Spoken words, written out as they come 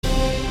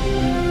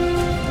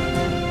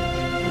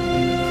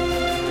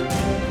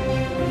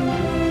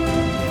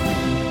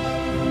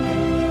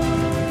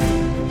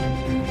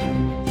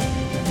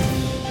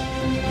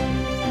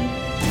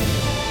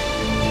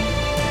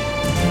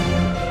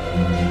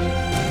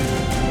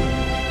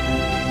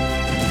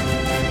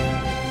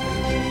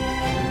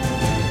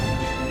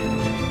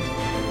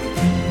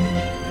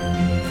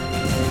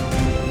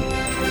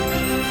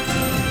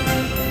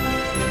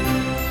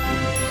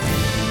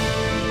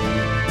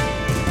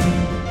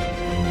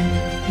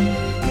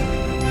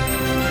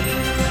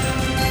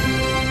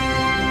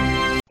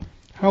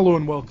Hello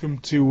and welcome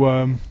to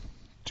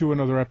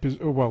another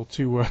episode. Well,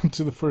 to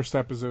to the first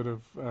episode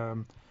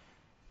of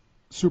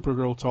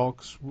Supergirl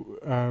Talks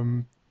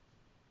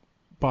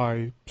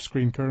by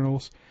Screen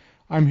Kernels.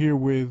 I'm here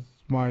with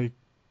my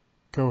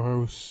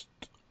co-host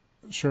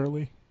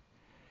Shirley,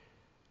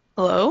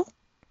 Hello?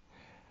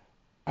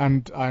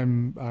 and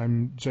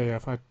I'm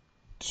JF. I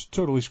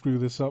totally screw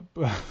this up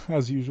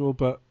as usual,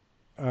 but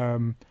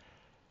um,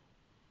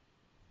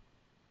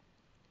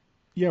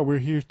 yeah, we're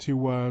here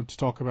to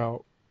talk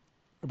about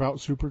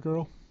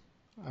Supergirl.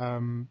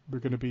 We're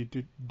going to be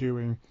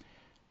doing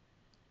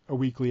a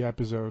weekly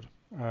episode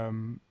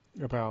um,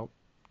 about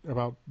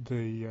about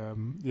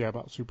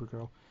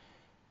Supergirl.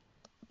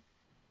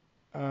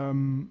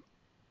 Um,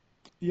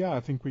 yeah, I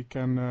think we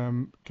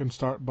can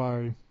start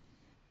by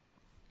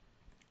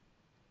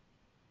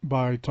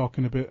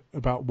talking a bit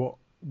about what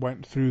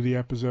went through the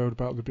episode,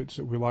 about the bits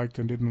that we liked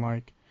and didn't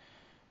like.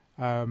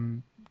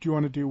 Do you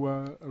want to do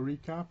a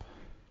recap?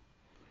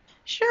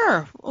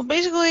 Sure. Well,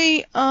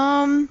 basically,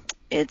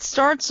 it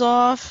starts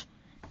off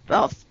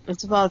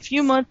it's about a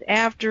few months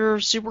after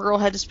Supergirl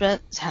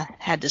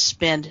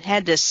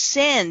had to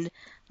send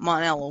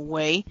Mon-El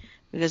away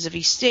because if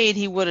he stayed,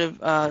 he would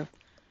have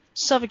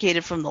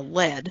suffocated from the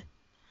lead.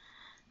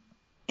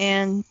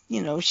 And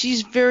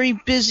she's very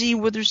busy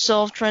with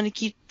herself trying to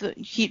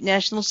keep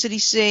National City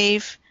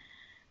safe.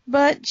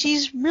 But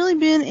she's really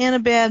been in a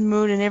bad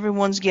mood, and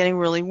everyone's getting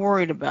really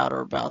worried about her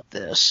about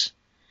this.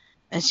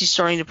 And she's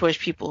starting to push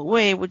people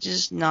away, which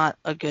is not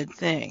a good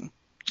thing.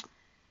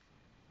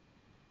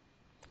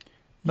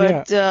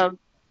 Yeah, But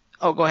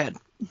go ahead.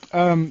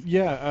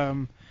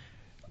 yeah.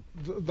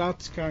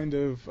 That's kind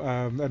of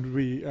and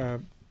we.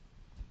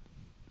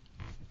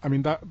 I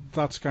mean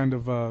that's kind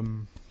of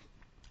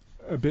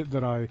a bit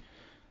that I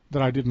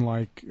didn't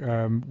like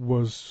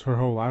was her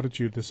whole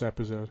attitude this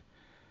episode.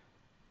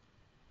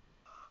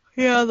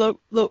 Yeah,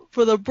 the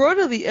for the brunt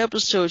of the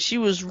episode, she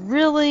was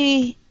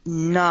really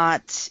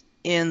not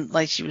in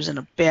like she was in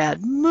a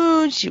bad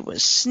mood. She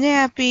was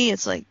snappy.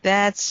 It's like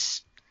that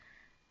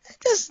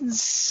doesn't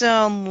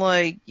sound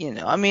like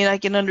I mean, I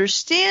can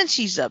understand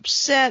she's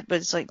upset, but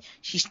it's like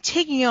she's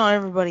taking on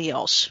everybody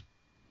else.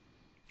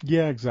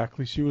 Yeah,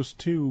 exactly. She was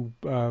too.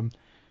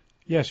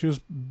 Yeah, she was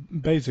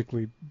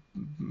basically.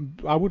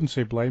 I wouldn't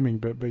say blaming,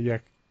 but yeah,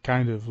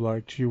 kind of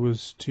like she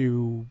was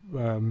too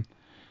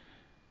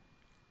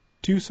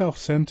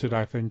self-centered.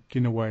 I think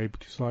in a way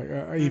because like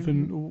Hmm.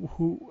 even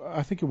who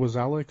I think it was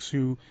Alex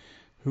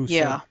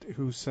Yeah.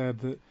 who said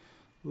that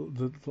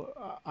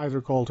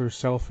either called her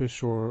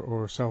selfish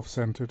or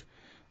self-centered,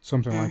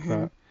 something like Hmm.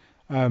 that.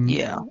 Um,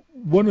 Yeah.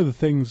 One of the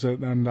things that,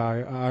 and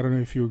I don't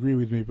know if you agree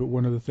with me, but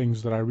one of the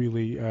things that I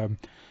really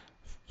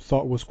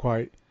thought was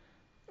quite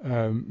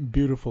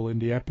beautiful in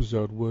the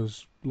episode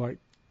was like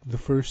the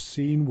first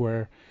scene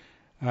where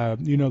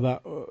you know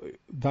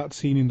that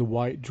scene in the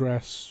white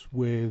dress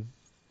with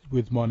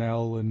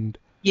Mon-El and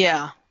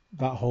Yeah.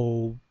 that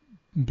whole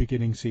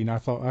beginning scene. I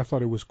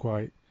thought it was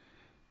quite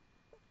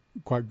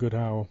good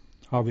how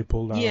they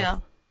pulled that off. Yeah.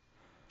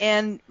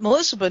 And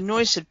Melissa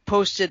Benoist had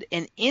posted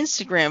an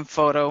Instagram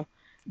photo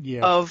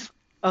Yeah.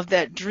 of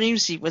that dream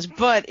sequence,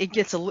 but it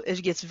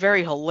gets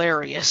very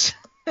hilarious.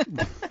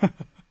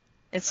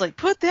 It's like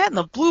put that in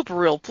the blooper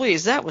reel,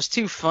 please. That was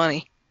too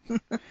funny.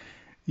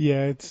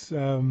 Yeah,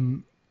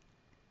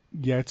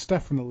 it's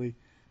definitely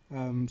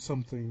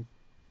something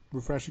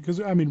refreshing because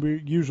I mean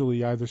we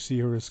usually either see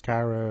her as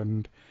Kara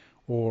and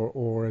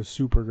or as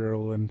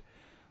Supergirl, and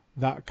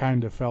that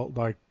kind of felt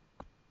like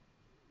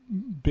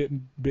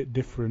bit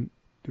different,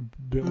 a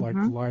bit like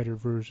Hmm. lighter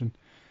version.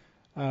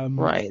 Um,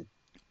 Right.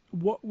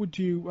 what would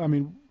you? I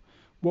mean,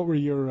 what were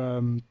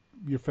your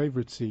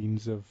favorite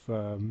scenes of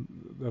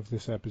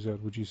this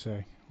episode? Would you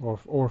say,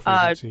 or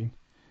favorite Uh, scene?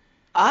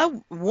 I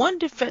one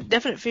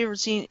definite favorite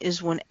scene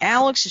is when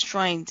Alex is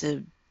trying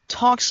to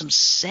talk some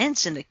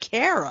sense into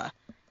Kara.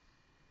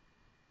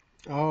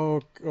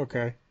 Oh,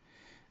 okay.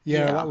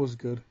 Yeah, that Yeah, was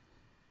good.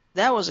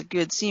 that was a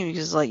good scene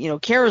because like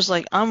Kara's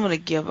like I'm gonna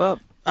give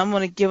up. I'm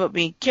gonna give up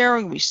being Kara.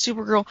 I'm gonna be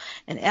Supergirl.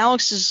 And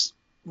Alex's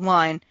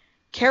line,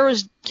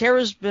 Kara's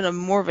been a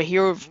more of a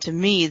hero to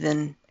me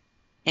than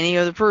any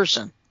other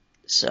person.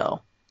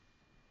 So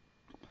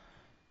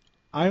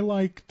I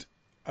liked,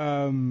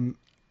 um,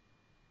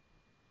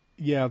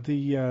 yeah,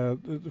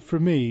 for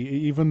me,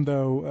 even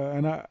though,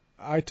 and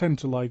I tend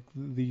to like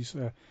these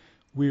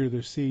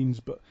weirder scenes,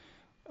 but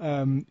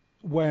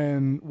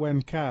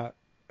when Kat,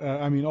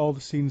 I mean, all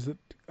the scenes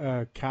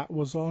that Kat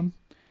was on,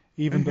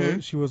 even though hmm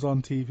she was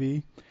on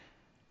TV,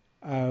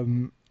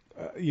 um,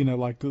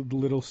 like the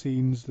little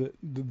scenes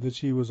that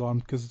she was on,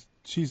 because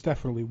she's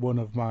definitely one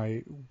of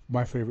my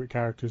favorite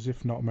characters,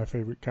 if not my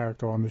favorite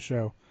character on the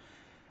show.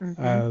 hmm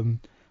Um,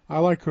 I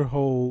like her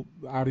whole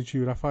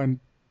attitude. I find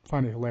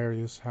it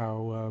hilarious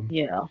how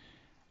yeah.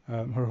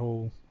 her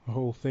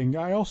whole thing.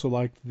 I also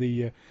liked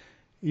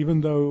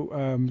even though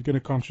I'm going to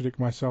contradict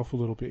myself a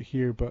little bit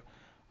here, but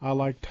I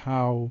liked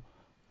how,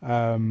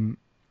 um,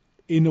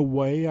 in a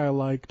way, I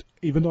liked,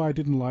 even though I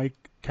didn't like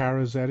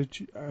Kara's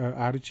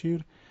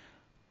attitude,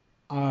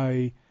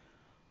 I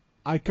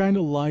I kind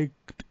of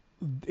liked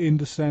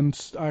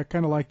I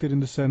kind of liked it in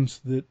the sense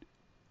that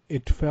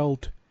it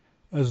felt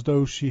as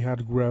though she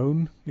had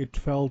grown. It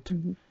felt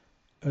Hmm.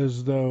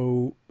 as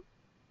though,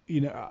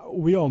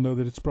 we all know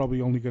that it's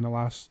probably only going to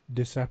last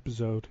this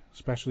episode,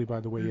 especially by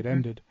the way it Hmm.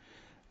 ended.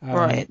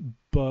 Right.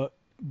 But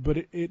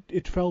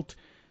it felt,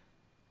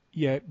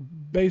 yeah,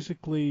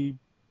 basically,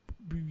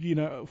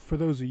 for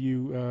those of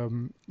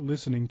you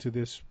listening to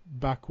this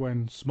back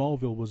when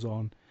Smallville was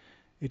on,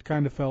 it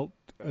kind of felt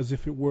as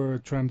if it were a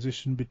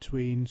transition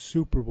between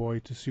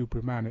Superboy to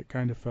Superman. It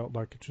kind of felt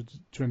like a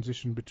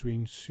transition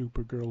between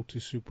Supergirl to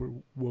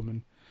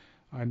Superwoman.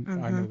 I Hmm.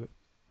 know that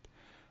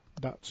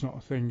that's not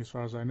a thing as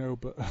far as I know,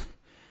 but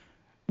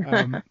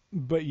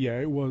but yeah,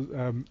 it was.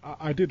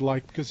 I did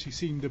like because he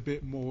seemed a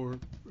bit more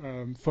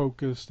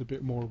focused, a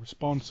bit more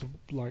responsive,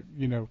 like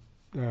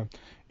uh,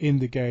 in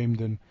the game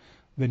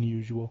than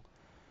usual.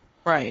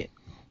 Right.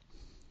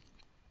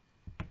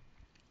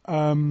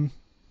 Um,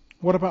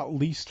 what about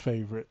least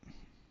favorite?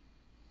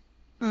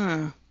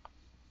 Hmm.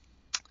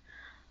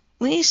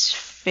 Least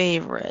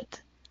favorite.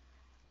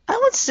 I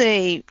would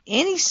say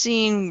any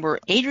scene where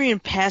Adrian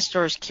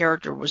Pastar's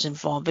character was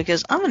involved,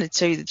 because I'm going to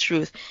tell you the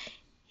truth.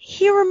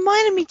 He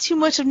reminded me too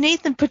much of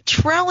Nathan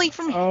Petrelli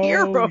from Oh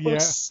yeah,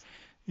 Heroes.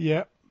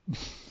 yeah,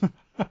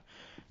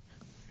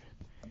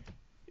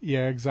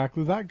 yeah,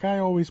 exactly. That guy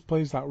always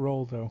plays that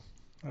role though,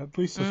 at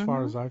least as far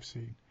Hmm. as I've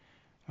seen.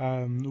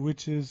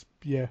 Which is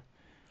yeah,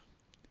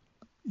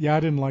 yeah. I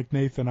didn't like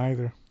Nathan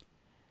either.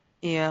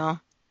 Yeah.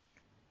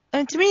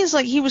 And to me, it's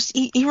like he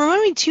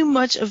reminded me too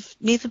much of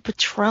Nathan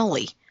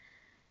Petrelli.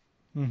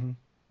 Hmm.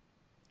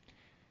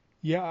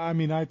 Yeah, I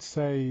mean, I'd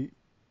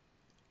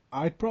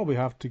probably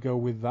have to go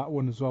with that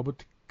one as well, but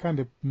to kind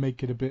of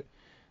make it a bit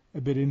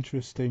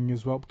interesting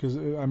as well, because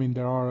I mean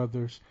there are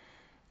others.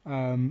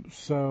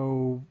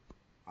 So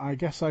I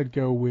guess I'd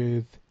go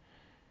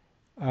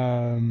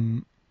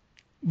um,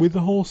 with the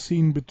whole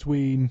scene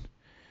between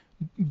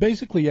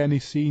basically any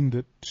scene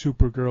that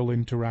Supergirl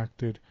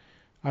interacted.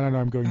 I don't know,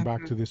 I'm going back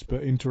Hmm. to this,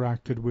 but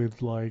interacted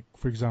with, like,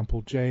 for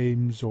example,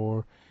 James,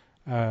 or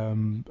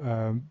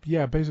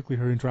yeah, basically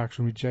her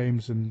interaction with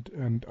James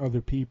and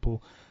other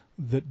people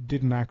that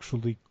didn't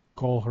actually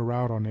call her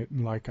out on it,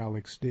 like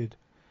Alex did.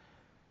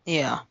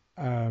 Yeah.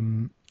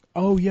 Um,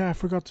 oh yeah, I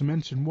forgot to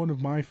mention one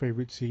of my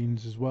favorite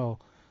scenes as well,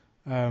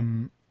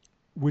 um,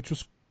 which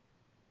was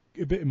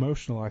a bit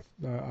emotional.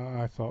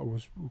 I thought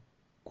was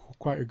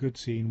quite a good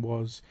scene.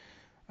 Was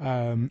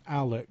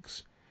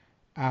Alex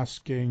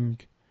asking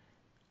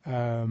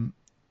um,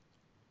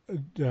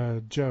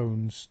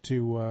 Jones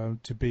to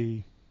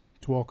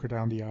walk her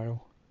down the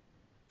aisle.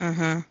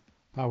 Hmm.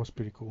 That was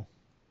pretty cool.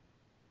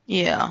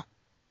 Yeah.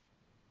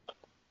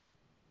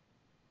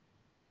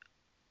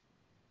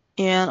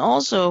 And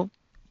also,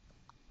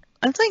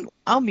 I think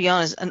I'll be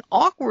honest, an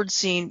awkward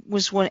scene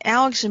was when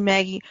Alex and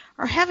Maggie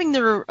are having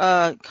their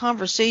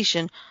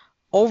conversation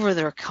over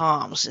their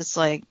comms. It's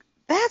like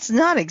that's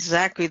not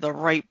exactly the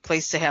right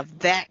place to have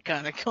that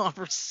kind of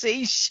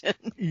conversation.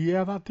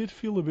 Yeah, that did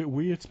feel a bit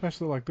weird,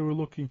 especially like they were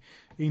looking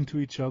into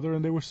each other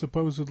and they were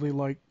supposedly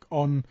like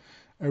on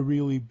a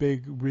really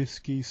big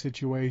risky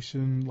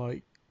situation,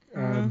 like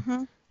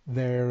Hmm.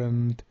 there,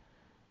 and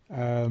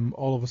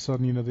all of a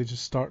sudden, they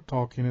just start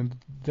talking and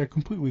they're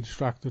completely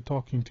distracted,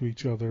 talking to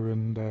each other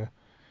and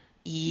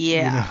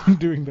Yeah.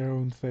 doing their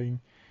own thing.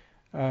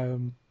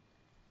 Um,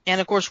 And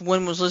of course,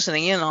 Wynn was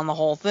listening in on the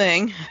whole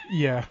thing.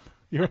 yeah,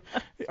 you're.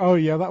 Oh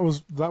yeah, that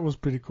was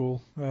pretty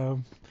cool. Hmm.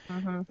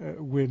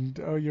 Wind.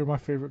 Oh, you're my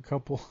favorite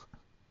couple.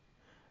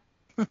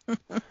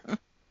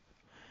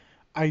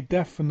 I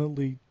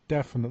definitely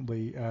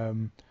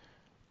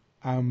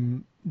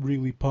am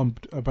really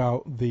pumped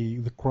about the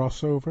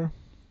crossover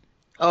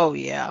Oh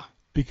yeah.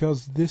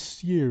 because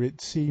this year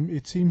it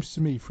seems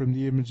to me from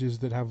the images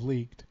that have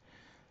leaked,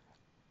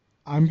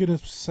 I'm gonna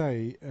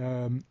say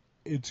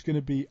it's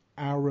gonna be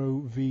Arrow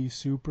v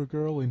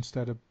Supergirl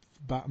instead of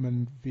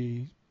Batman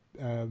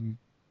um,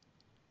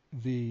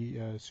 v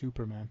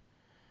Superman.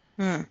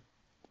 Hmm.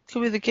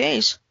 Could be the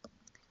case.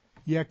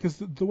 Yeah, because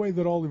the way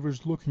that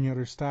Oliver's looking at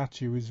her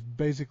statue is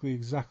basically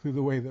exactly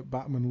the way that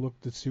Batman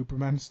looked at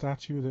Superman's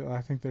statue. That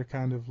I think they're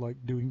kind of like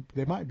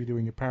they might be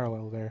doing a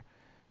parallel there.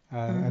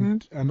 Hmm.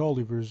 And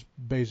Oliver's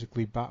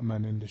basically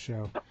Batman in the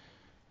show.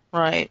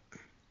 Right.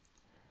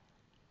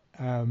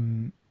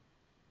 Um,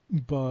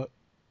 but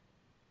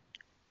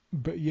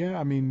yeah,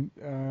 I mean,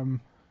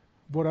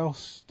 what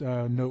else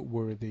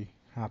noteworthy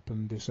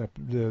happened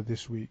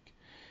this week?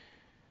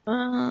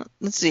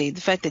 Let's see.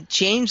 The fact that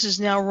James is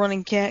now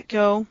running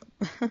Catco.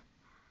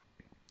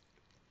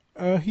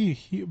 But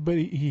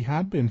he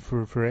had been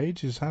for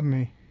ages, hadn't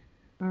he?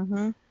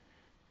 Hmm.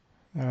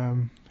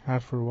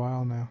 Had for a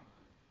while now.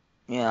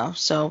 Yeah.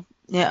 So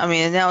yeah, I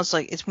mean, now it's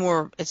like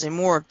it's a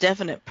more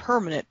definite,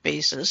 permanent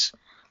basis.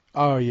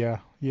 Oh yeah,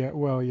 yeah.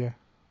 Well, yeah,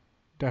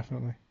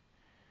 definitely.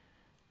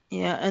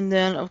 Yeah, and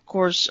then of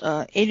course,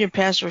 Adrian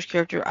Pastor's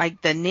character.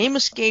 The name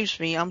escapes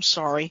me. I'm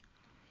sorry.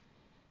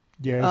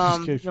 Yeah, it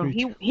just gives me.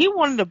 He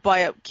wanted to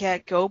buy up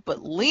Catco,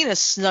 but Lena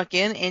snuck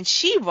in and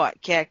she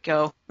bought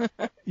Catco.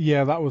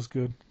 Yeah, that was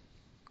good.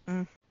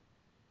 Mm,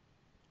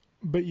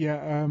 But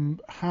yeah,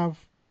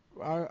 have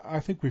I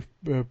think we've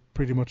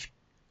pretty much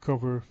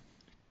covered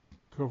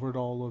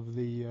all of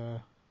the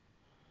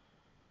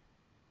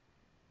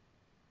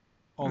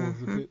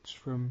hmm bits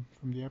from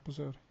the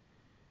episode.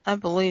 I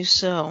believe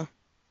so.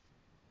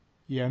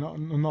 Yeah, not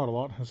a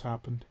lot has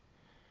happened.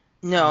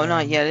 No,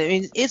 not Um, yet. I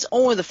mean, it's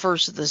only the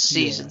first of the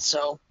season, yeah,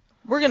 so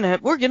we're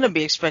gonna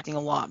be expecting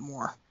a lot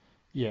more.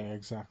 yeah,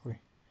 exactly.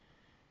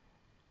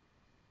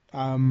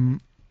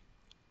 Um,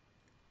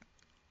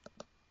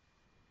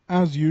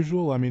 as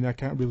usual, I mean, I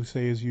can't really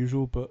say as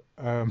usual, but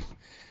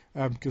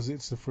because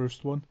it's the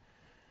first one.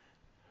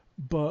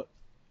 But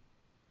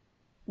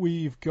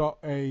we've got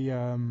a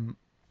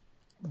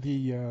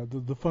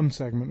the fun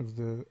segment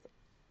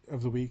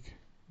of the week,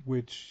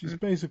 which is Mm.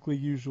 basically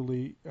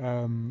usually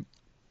and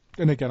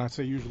again I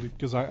say usually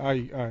because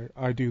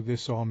I do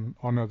this on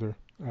other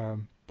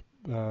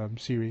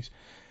series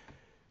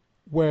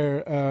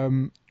where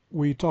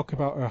we talk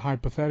about a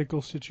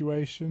hypothetical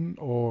situation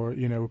or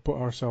we put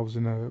ourselves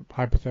in a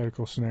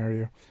hypothetical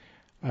scenario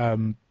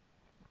um,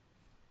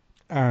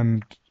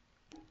 and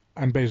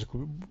and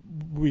basically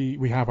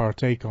we have our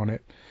take on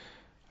it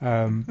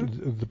hmm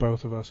the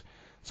both of us.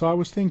 So I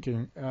was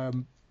thinking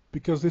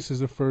because this is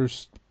the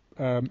first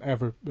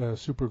ever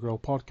Supergirl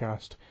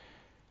podcast,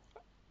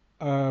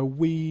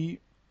 we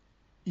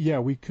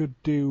we could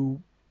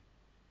do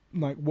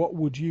like what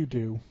would you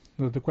do?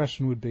 The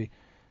question would be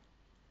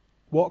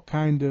what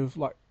kind of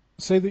like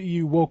say that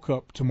you woke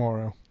up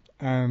tomorrow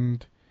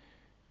and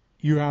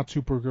you had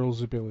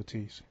Supergirl's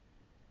abilities.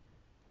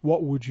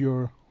 What would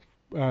your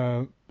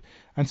uh,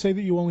 and say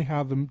that you only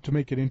had them to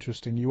make it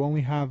interesting. You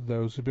only had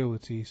those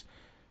abilities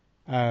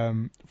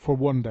for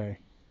one day,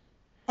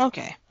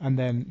 Okay. and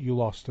then you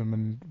lost them.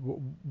 And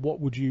what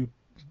would you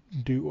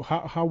do?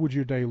 How would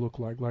your day look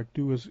like? Like,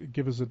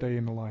 give us a day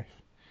in the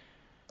life.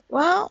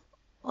 Well,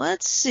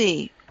 let's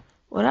see.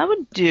 What I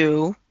would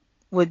do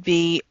would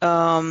be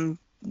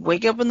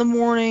wake up in the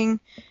morning.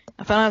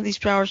 I found out these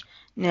powers.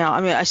 Now,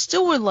 I mean, I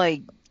still would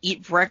like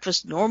eat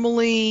breakfast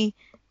normally,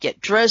 get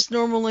dressed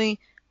normally,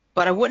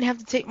 but I wouldn't have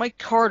to take my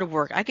car to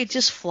work. I could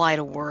just fly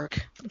to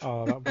work.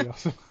 Oh, that'd be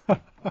awesome.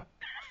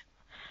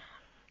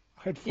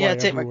 I'd fly Yeah,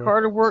 take my everywhere.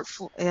 car to work,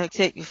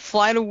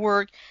 fly to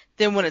work.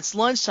 Then when it's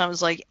lunchtime,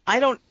 it's like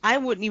I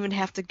wouldn't even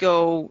have to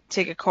go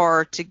take a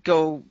car to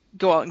go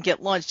out and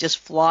get lunch. Just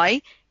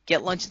fly,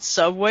 get lunch at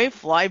Subway,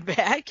 fly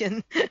back,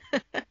 and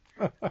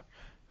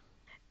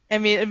I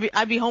mean,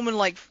 I'd be home in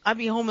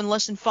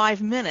less than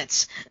 5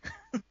 minutes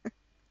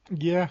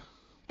Yeah,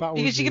 that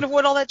would because you be can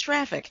avoid all that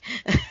traffic.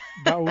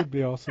 that would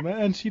be awesome.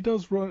 And she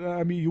does run.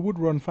 I mean, you would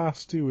run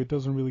fast too. It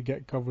doesn't really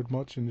get covered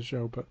much in the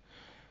show, but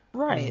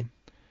Right. um,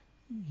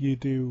 you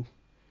do.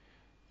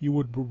 You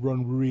would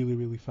run really,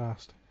 really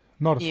fast.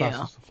 Not as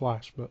fast Yeah. as the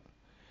Flash,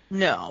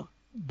 No.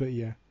 but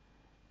yeah.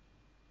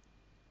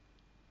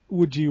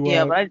 Would you?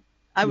 Yeah, but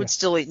I Yeah. would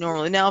still eat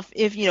normally. Now,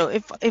 if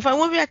if I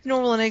went back to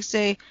normal the next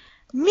day,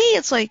 me,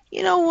 it's like,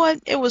 you know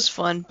what? It was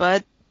fun,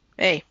 but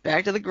hey,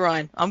 back to the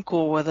grind. I'm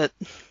cool with it.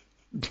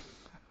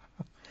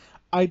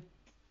 I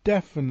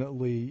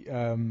definitely.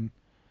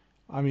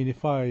 I mean,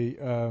 if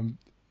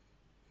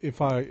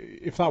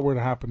that were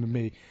to happen to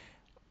me,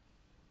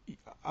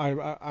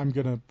 I'm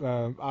gonna.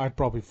 I'd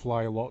probably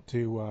fly a lot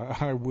too.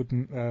 I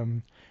wouldn't.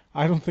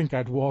 I don't think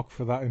I'd walk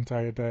for that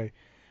entire day.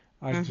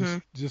 I'd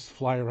hmm just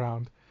fly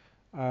around.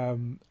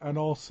 And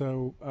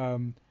also,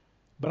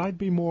 but I'd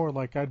be more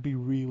like I'd be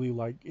really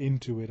like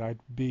into it. I'd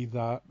be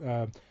that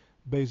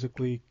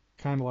basically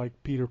kind of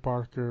like Peter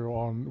Parker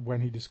on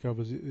when he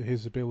discovers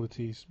his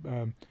abilities.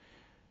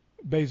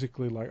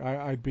 Basically, like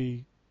I'd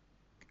be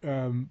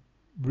um,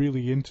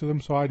 really into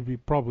them, so I'd be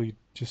probably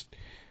just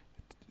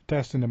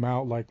testing them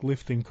out, like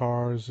lifting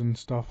cars and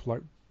stuff.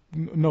 Like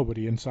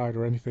nobody inside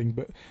or anything,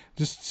 but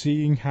just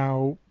seeing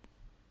how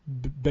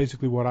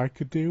basically what I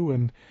could do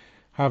and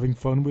having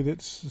fun with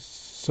it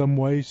some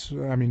ways.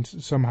 I mean,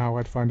 somehow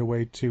I'd find a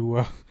way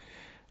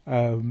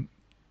um,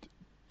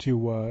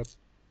 to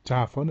to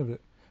have fun of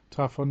it,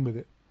 to have fun with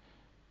it.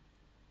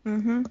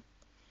 hmm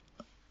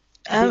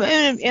But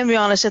and to be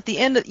honest, at the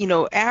end,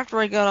 after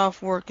I got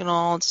off work and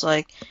all, it's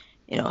like,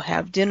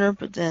 have dinner.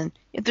 But then,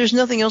 if there's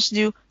nothing else to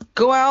do,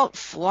 go out,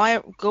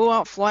 fly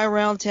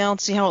around town,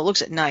 see how it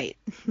looks at night.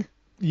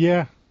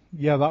 yeah,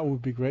 yeah, that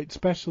would be great.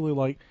 Especially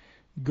like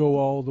go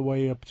all the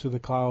way up to the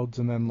clouds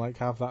and then like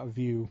have that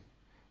view.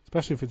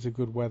 Especially if it's a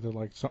good weather,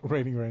 like it's not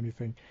raining or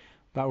anything.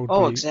 That would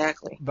Oh, be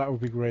exactly. that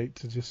would be great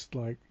to just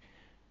like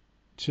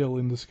chill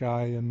in the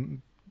sky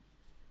and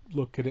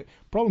look at it.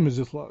 Problem is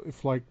if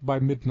like by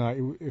midnight,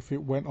 if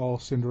it went all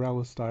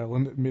Cinderella style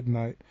and at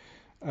midnight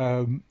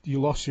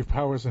you lost your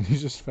powers and you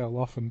just fell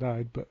off and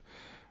died, but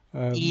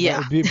that Yeah.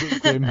 would be a bit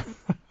grim.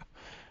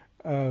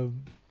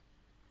 um,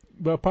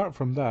 but apart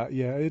from that,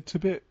 yeah, it's a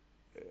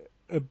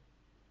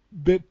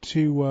bit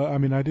too. I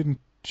mean, I didn't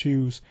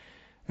choose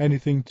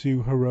anything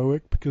too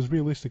heroic because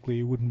realistically,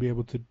 you wouldn't be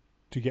able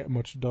to get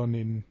much done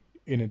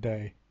in a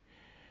day.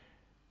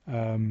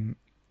 Um,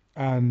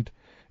 and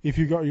if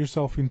you got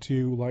yourself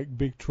into like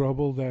big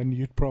trouble, then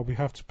you'd probably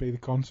have to pay the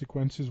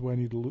consequences when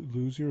you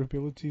lose your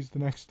abilities the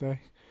next day.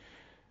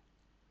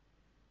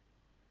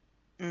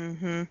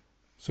 Mhm.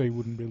 So you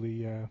wouldn't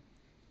really,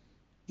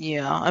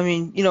 Yeah. I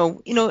mean,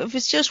 if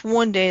it's just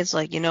one day, it's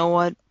like, you know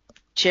what?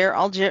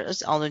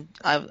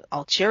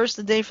 I'll cherish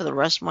the day for the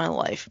rest of my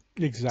life.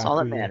 That's all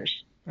that exactly, yeah.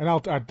 matters. And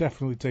I'd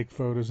definitely take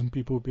photos, and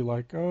people would be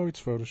like, "Oh,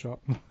 it's Photoshop."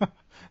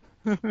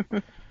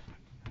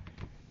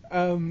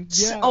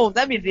 Yeah, Oh,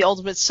 that'd be the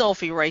ultimate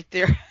selfie right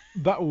there.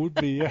 that would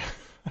be, yeah.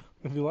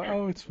 I'd be like,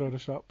 "Oh, it's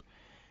Photoshop."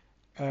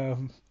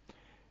 Um,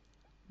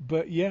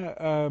 but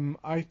yeah,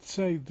 I'd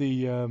say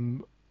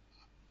the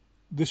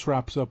this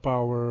wraps up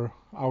our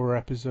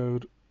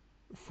episode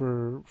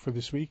for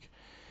this week.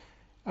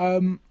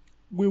 Um,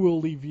 we will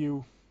leave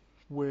you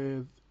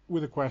with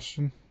with a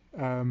question,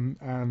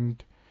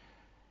 and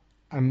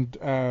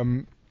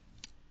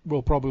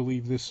we'll probably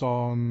leave this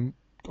on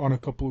a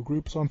couple of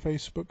groups on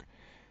Facebook,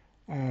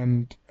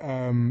 and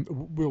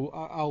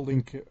I'll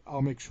link it.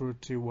 I'll make sure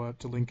to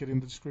link it in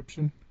the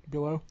description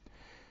below.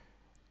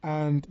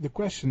 And the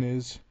question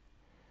is,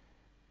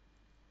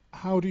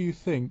 how do you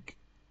think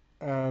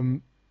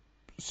um,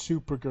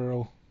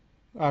 Supergirl?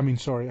 I mean,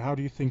 sorry, how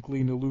do you think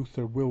Lena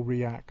Luthor will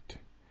react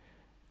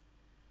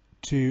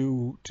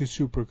to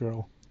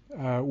Supergirl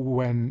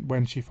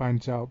when she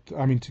finds out?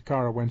 I mean, to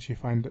Kara when she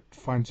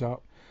finds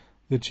out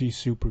that she's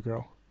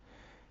Supergirl.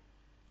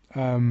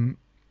 Um,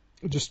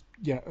 just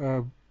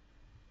yeah,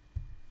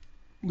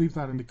 leave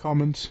that in the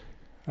comments,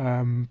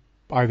 um,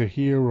 either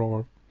here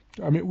or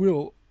I mean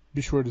we'll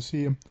be sure to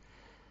see him,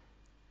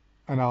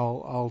 and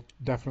I'll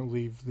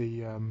definitely leave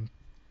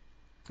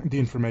the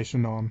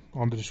information on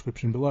the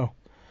description below.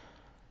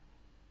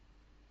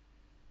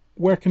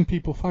 Where can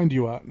people find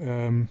you at,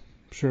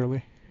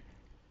 Shirley?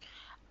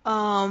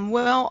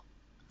 Well,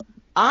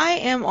 I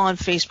am on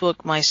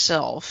Facebook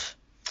myself,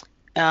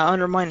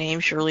 under my name,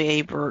 Shirley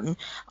A. Burton.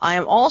 I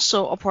am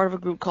also a part of a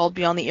group called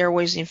Beyond the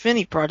Airways: The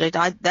Infinity Project.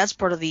 That's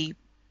part of the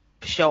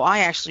show I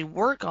actually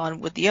work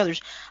on with the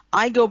others.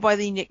 I go by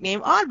the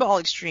nickname Oddball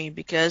Extreme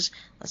because,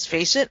 let's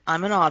face it,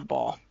 I'm an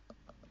oddball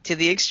to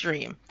the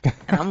extreme, and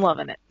I'm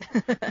loving it.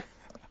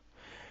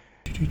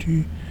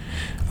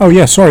 Oh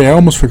yeah, sorry, I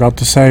almost forgot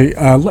to say.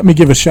 Let me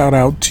give a shout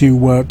out to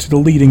the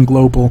leading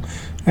global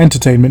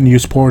entertainment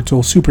news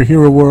portal,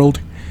 Superhero World,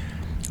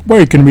 where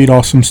you can read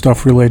awesome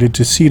stuff related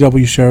to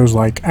CW shows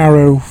like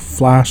Arrow,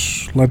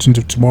 Flash, Legends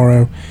of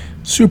Tomorrow,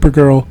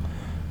 Supergirl,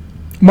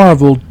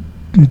 Marvel,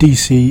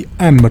 DC,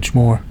 and much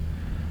more.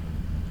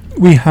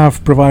 We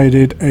have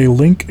provided a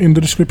link in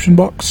the description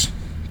box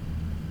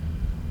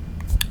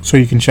so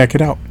you can check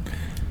it out.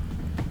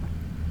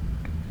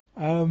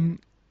 Um,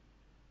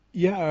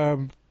 yeah,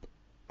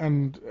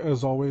 and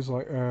as always,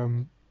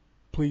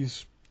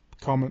 please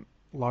comment,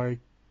 like,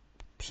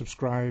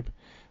 subscribe.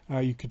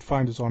 You could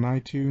find us on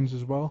iTunes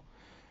as well.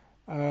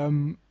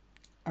 Um,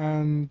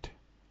 and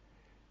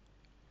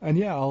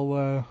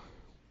yeah,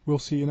 we'll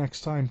see you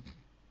next time.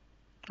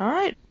 All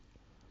right.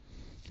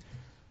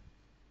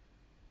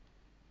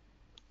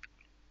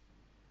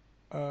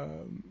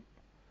 Um,